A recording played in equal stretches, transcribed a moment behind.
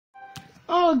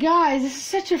Oh, guys, this is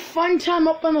such a fun time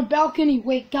up on the balcony.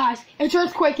 Wait, guys, it's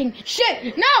earthquaking.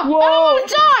 Shit! No! Whoa. I don't want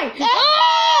to die!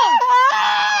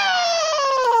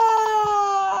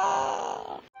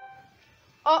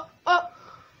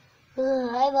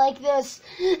 I like this.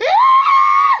 Why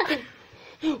did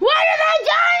I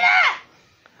die that?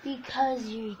 Because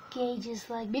you're gay just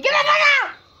like me. Get the fuck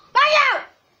out! Fuck out!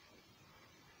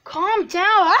 Calm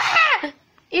down.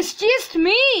 It's just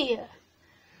me.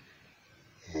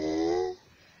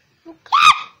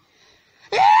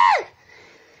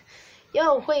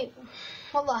 Yo, wait.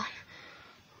 Hold on.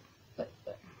 Wait.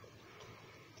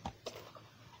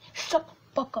 Shut the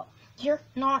fuck up. You're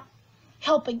not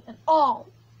helping at all.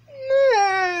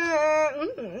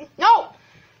 No!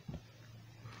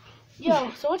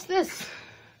 Yo, so what's this?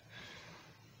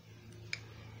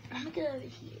 Let me get over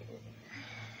here.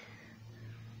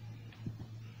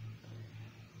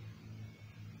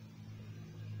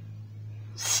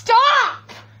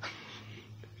 Stop!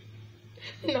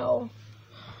 No.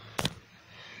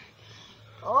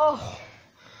 Oh.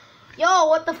 Yo,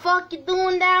 what the fuck you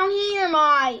doing down here,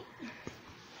 mate?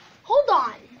 Hold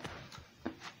on.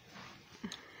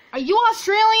 Are you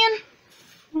Australian?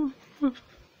 Fredbear!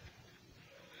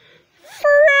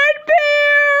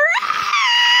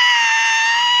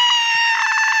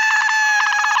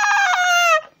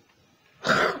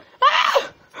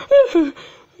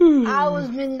 I was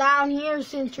been down here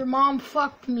since your mom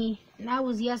fucked me, and that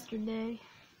was yesterday.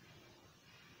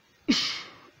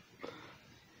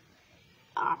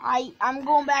 Alright, I'm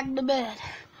going back to bed.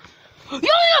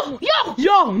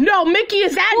 Yo, no, Mickey,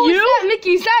 is that Who you? is that,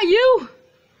 Mickey? Is that you?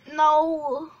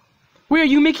 No. Wait, are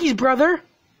you Mickey's brother?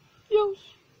 Yes.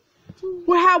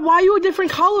 Why are you a different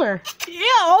color? Yeah,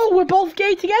 oh, we're both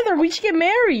gay together. We should get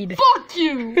married. Fuck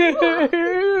you!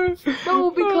 No,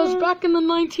 because back in the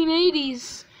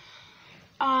 1980s,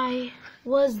 I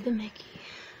was the Mickey.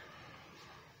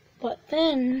 But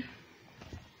then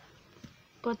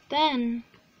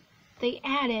they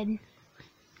added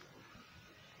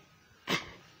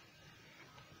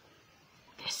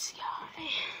this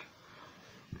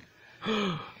guy.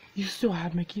 You still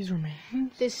have Mickey's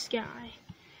remains? This guy.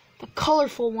 The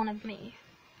colorful one of me.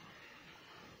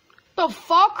 The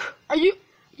fuck?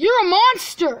 You're a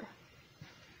monster!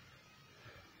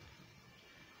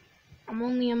 I'm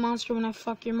only a monster when I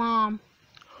fuck your mom.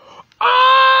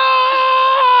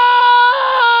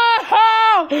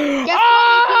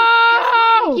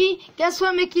 Guess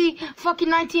what, Mickey? Fucking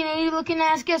 1980 looking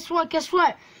ass. Guess what?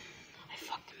 I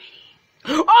fucked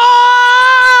Minnie.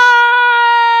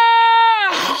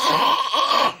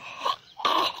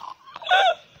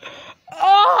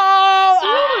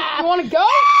 You wanna go?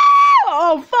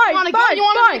 Oh, fine, You wanna go? fine, You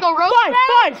wanna go roast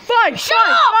fine, Shut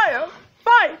up!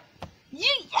 fine. You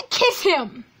kiss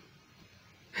him.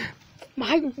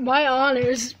 My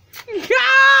honors.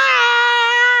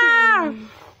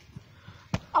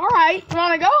 All right, you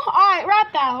wanna go? All right,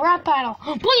 rap battle.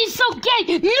 Please, so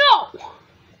gay. No.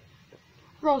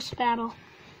 Roast battle.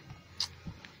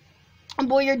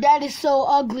 Boy, your dad is so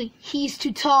ugly. He's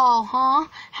too tall, huh?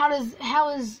 How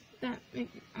is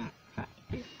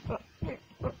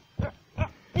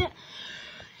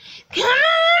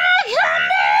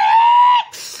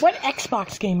What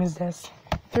Xbox game is this?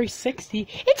 360?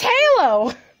 It's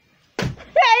Halo!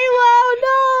 Halo,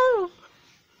 no!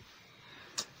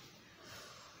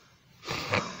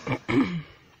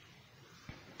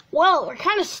 Well, we're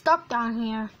kind of stuck down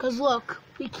here. Cause look,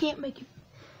 we can't make it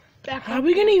back How up. are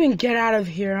we gonna even get out of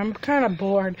here? I'm kind of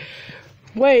bored.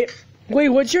 Wait,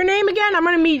 what's your name again?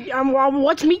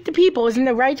 Let's meet the people. Isn't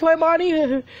it right, Toy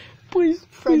Bonnie? Please,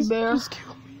 Fredbear. please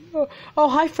kill me. Oh,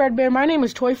 hi, Fredbear. My name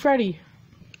is Toy Freddy.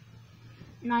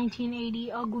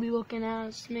 1980, ugly looking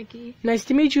ass Mickey. Nice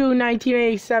to meet you,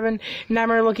 1987,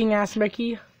 nightmare looking ass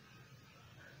Mickey.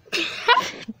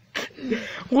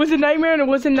 Was it nightmare and it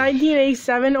was in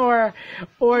 1987 or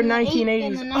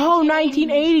 1980s? Oh,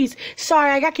 1980s. Sorry,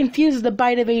 I got confused with the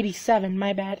bite of 87.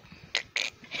 My bad.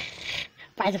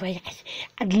 By the way, guys,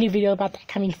 a new video about that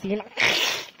coming soon.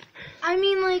 I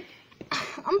mean, like,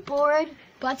 I'm bored.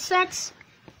 Butt sex?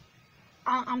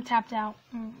 I'm tapped out.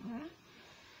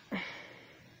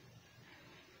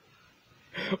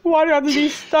 Why do I have to be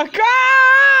stuck?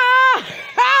 Ah!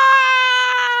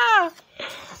 Ah!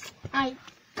 I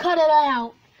cut it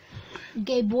out.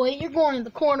 Gay boy, you're going in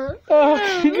the corner.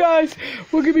 Guys,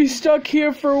 we're gonna be stuck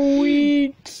here for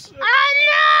weeks. I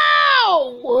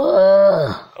know!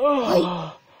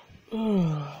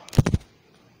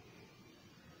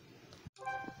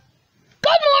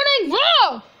 Good morning!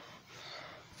 Whoa!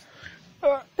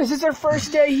 Is this our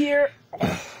first day here?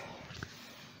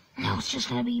 Now it's just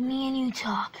gonna be me and you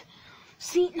talk.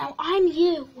 See, now I'm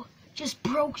you, just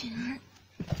broken.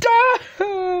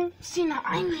 See, now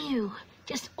I'm you,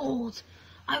 just old.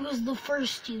 I was the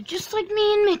first you, just like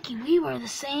me and Mickey. We were the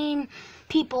same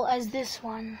people as this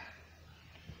one.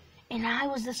 And I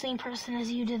was the same person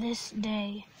as you to this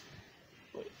day.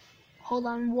 Wait, hold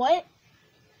on, what?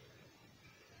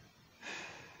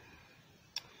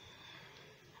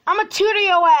 I'm a tutor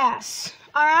your ass,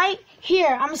 alright? Here,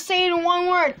 I'm gonna say it in one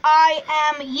word. I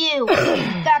am you.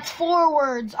 That's 4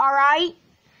 words, alright?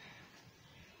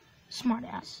 Smart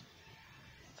ass.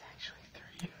 It's actually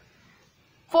 3.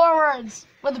 4 words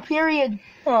with a period.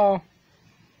 Oh.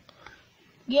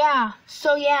 Yeah,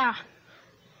 so yeah.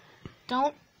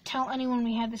 Don't tell anyone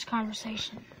we had this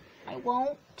conversation. I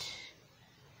won't.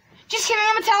 Just kidding,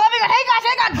 I'm gonna tell everyone. Hey guys.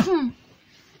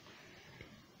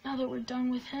 Now that we're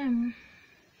done with him,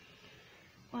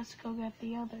 let's go get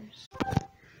the others.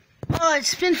 Oh,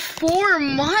 it's been 4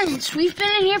 months. We've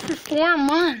been in here for 4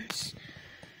 months.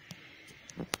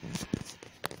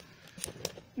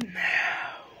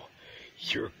 Now,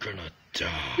 you're gonna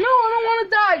die. No, I don't want to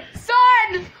die.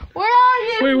 Son, where are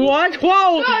you? Wait, what?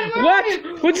 Whoa! Son, where What? are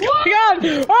you? What's going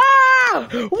on? Ah!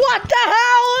 What the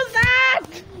hell is that?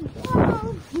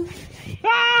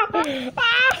 Ah!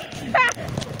 Ah!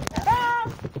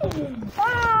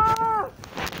 Ah!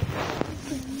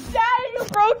 Daddy, you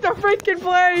broke the freaking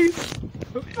place.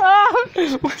 Ah!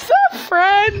 What's up,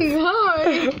 friend?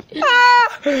 Hi. Ah!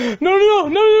 No!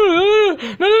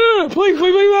 Please.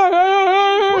 Will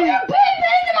you pay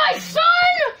me to my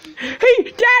son? Hey,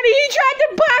 Daddy, he tried to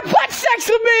butt sex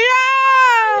with me!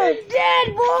 Ah! Dead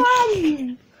boy.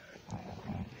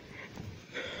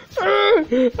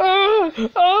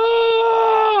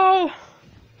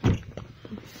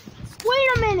 Wait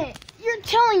a minute. You're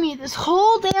telling me this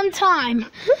whole damn time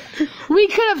we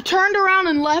could have turned around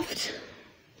and left?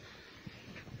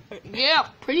 Yeah,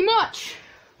 pretty much.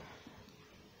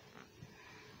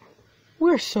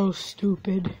 We're so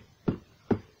stupid.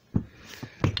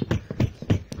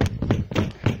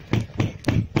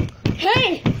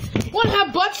 Hey, wanna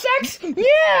have butt sex?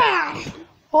 Yeah!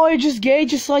 Oh, you're just gay,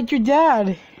 just like your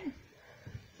dad.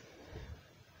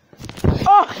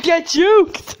 Oh, get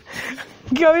juked!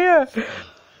 Go here.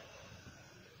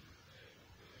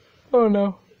 Oh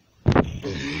no.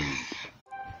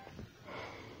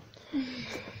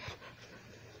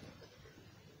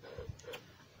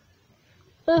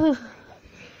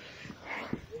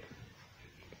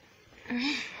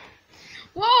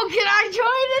 Whoa, can I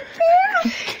join it too?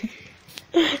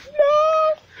 No!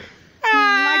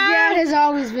 My dad has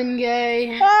always been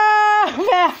gay. Ah!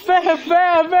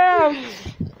 Bam!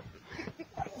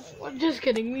 Well, just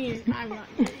kidding, I'm not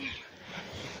gay.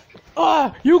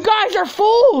 You guys are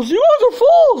fools! You guys are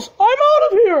fools! I'm out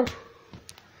of here!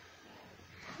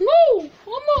 No,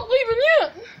 I'm not leaving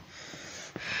yet.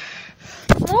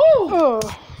 Oh,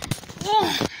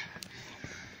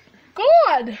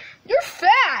 God, you're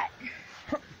fat.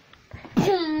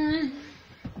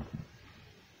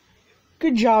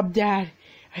 Good job, Dad.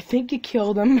 I think you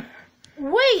killed him.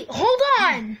 Wait, hold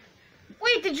on.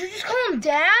 Wait, did you just call him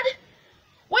Dad?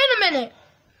 Wait a minute.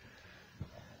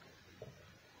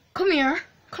 Come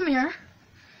here.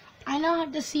 I now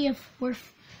have to see if we're...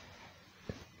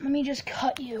 Let me just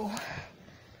cut you.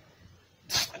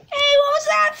 Hey, what was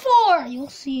that for? You'll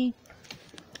see.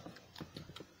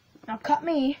 Now cut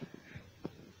me.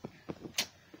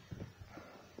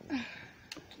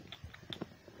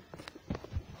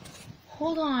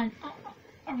 Hold on.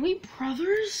 Are we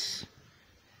brothers?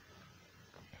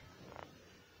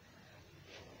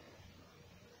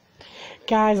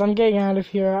 Guys, I'm getting out of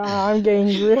here. I'm getting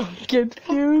real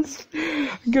confused.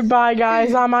 Goodbye,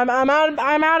 guys. I'm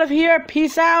out of here.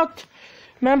 Peace out.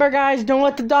 Remember, guys, don't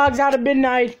let the dogs out at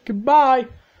midnight. Goodbye.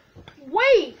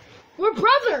 Wait, we're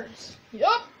brothers.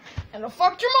 Yup. And I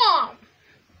fucked your mom.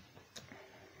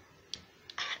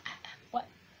 What?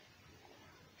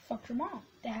 Fucked your mom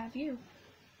to have you.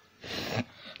 I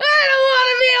don't want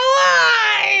to be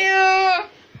alive.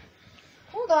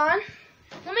 Hold on.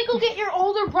 Let me go get your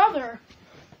older brother.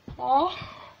 Oh,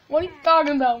 what are you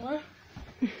talking about, man?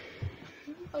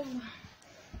 Oh my.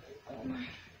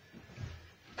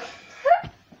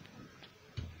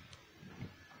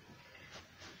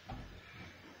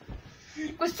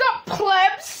 What's up,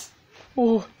 plebs?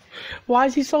 Oh, why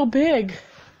is he so big?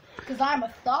 Because I'm a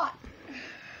thought.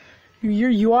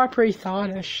 You are pretty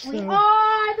thoughtish. We So.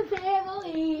 are the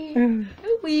family.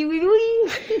 We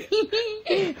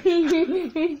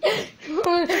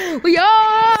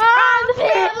are the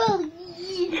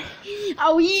family.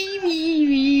 Oh, we.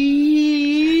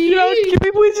 You know, can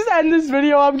we please just end this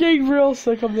video? I'm getting real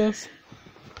sick of this.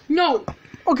 No.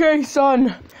 Okay,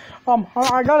 son.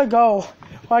 I gotta go.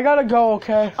 I gotta go,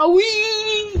 okay? Oh, wee.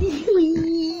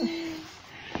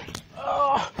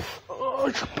 Oh,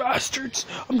 you bastards.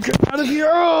 I'm getting out of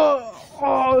here.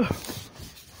 Oh.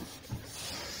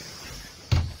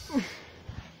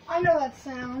 I know that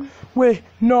sound. Wait,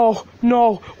 no.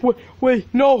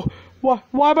 Wait, no. Why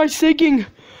am I sinking?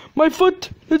 My foot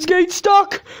is getting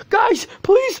stuck. Guys,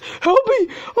 please help me.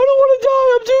 I don't want to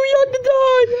die. I'm too young to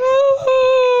die.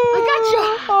 I got you.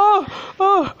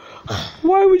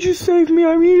 Why would you save me?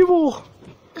 I'm evil.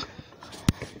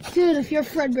 Dude, if you're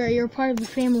Fredbear, you're part of the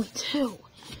family too.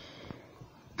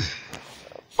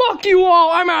 Fuck you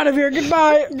all. I'm out of here.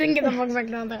 Goodbye. Then get the fuck back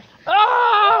down there.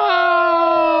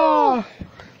 Ah!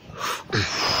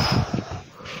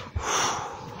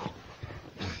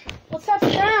 What's that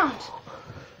sound?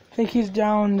 I think he's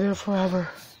down there forever.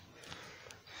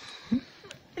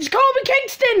 It's Colby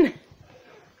Kingston!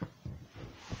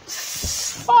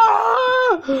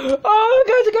 Oh,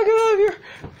 guys, I gotta get out of here.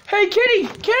 Hey,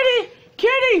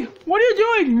 Kitty, what are you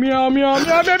doing? Meow, meow,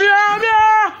 meow, meow, meow,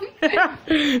 meow.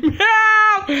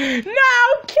 Meow. No,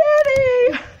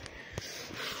 Kitty.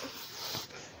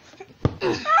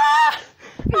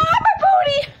 My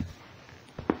booty.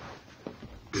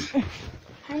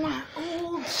 I want an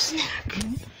old snack.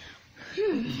 This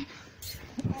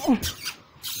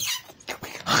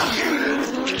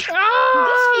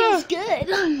feels good.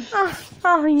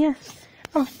 Oh, yes.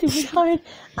 Oh, stupid hard.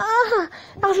 That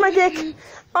was my dick.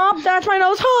 Oh, that's my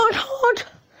nose. Hard.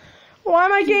 Why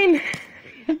am I getting...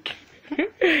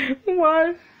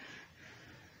 What?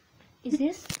 Is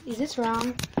this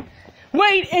wrong?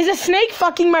 Wait, is a snake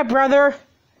fucking my brother?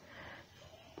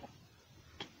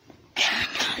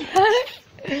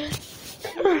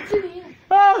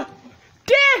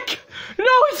 Dick!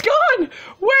 No, he's gone!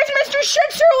 Where's Mr.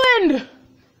 Schitzerland?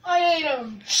 I ate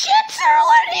him.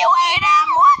 Schitzerland, you ate him!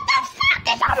 What the fuck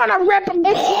is... I'm gonna rip him!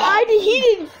 I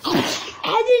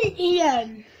didn't eat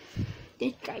him.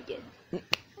 This guy did.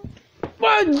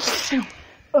 What?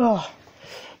 Ugh.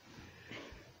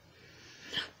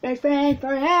 Best friends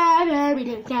forever, we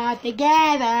didn't stop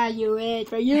together, you it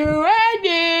for you and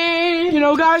me. You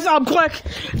know, guys, click.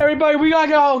 Everybody, we gotta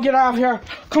go get out of here.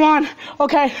 Come on.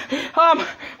 Okay.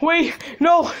 Wait.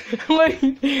 No. Wait.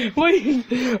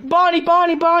 Bonnie.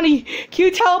 Can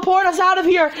you teleport us out of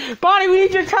here? Bonnie, we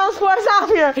need you to teleport us out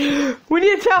of here. We need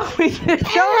you to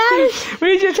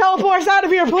teleport us out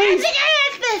of here, please.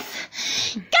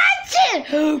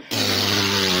 Gotcha!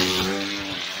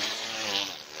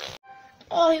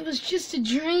 Oh, it was just a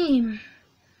dream.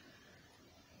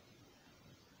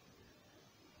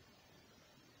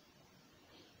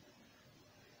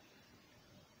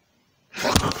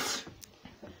 Hold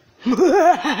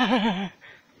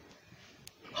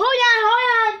on.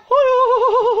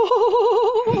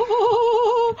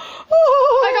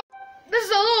 This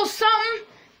is a little something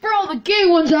for all the gay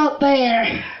ones out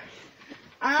there.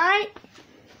 Alright?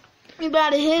 You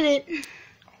about to hit it.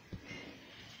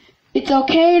 It's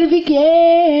okay to be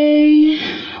gay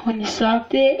when you suck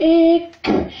dick.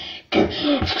 When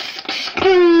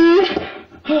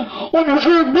I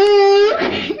suck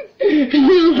dick, it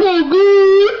feels so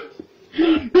good.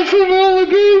 It's all the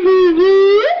gay people.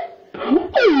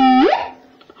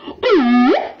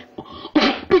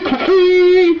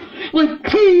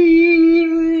 Like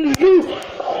teens.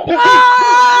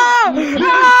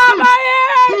 My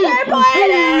ears are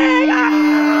bleeding!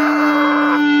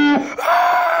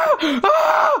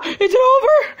 Is it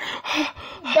over?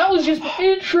 That was just the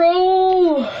intro.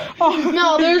 Oh,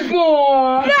 no, there's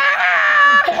more.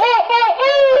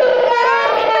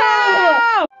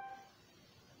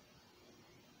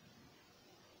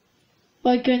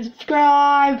 Like and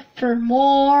subscribe for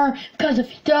more. Cause if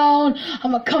you don't,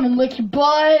 I'm gonna come and lick your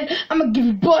butt. I'm gonna give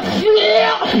you butt.